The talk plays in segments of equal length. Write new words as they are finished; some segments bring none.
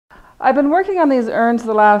I've been working on these urns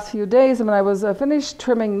the last few days, and when I was finished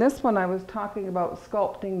trimming this one, I was talking about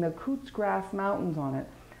sculpting the Cootsgrass Mountains on it.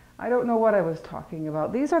 I don't know what I was talking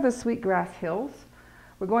about. These are the Sweetgrass Hills.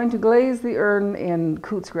 We're going to glaze the urn in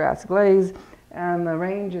Cootsgrass glaze, and the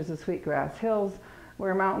range is the Sweetgrass Hills.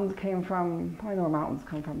 Where mountains came from, I know where mountains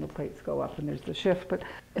come from, the plates go up and there's the shift, but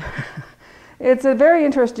it's a very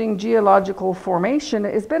interesting geological formation.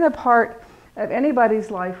 It's been a part of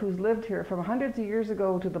anybody's life who's lived here, from hundreds of years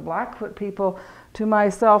ago to the Blackfoot people to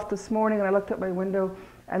myself this morning when I looked out my window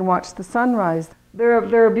and watched the sunrise.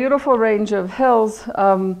 They're a beautiful range of hills,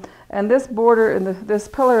 and this border, this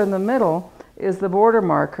pillar in the middle is the border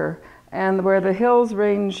marker, and where the hills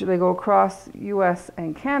range, they go across US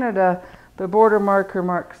and Canada. The border marker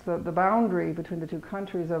marks the boundary between the two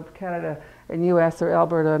countries of Canada and US, or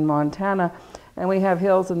Alberta and Montana. And we have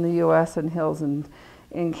hills in the US and hills in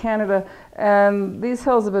Canada. And these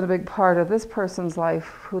hills have been a big part of this person's life,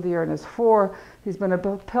 who the urn is for. He's been a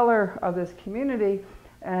pillar of this community,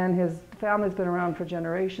 and his family's been around for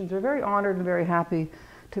generations. We're very honored and very happy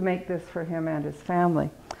to make this for him and his family.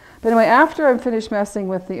 But anyway, after I'm finished messing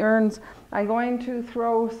with the urns, I'm going to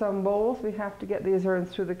throw some bowls. We have to get these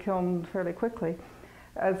urns through the kiln fairly quickly.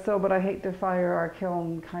 But I hate to fire our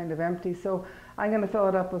kiln kind of empty, so I'm going to fill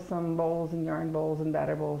it up with some bowls and yarn bowls and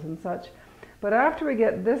batter bowls and such. But after we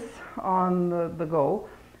get this on the go,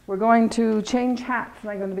 we're going to change hats,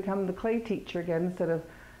 and I'm going to become the clay teacher again instead of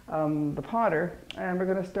the potter. And we're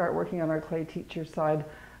going to start working on our clay teacher side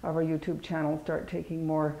of our YouTube channel, start taking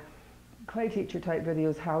more clay teacher type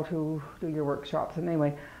videos, how to do your workshops. And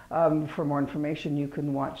anyway, for more information, you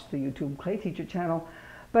can watch the YouTube clay teacher channel.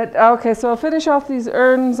 But okay, so I'll finish off these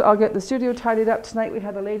urns. I'll get the studio tidied up. Tonight we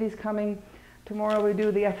have the ladies coming. Tomorrow we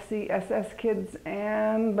do the FCSS kids,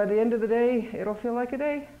 and by the end of the day, it'll feel like a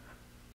day.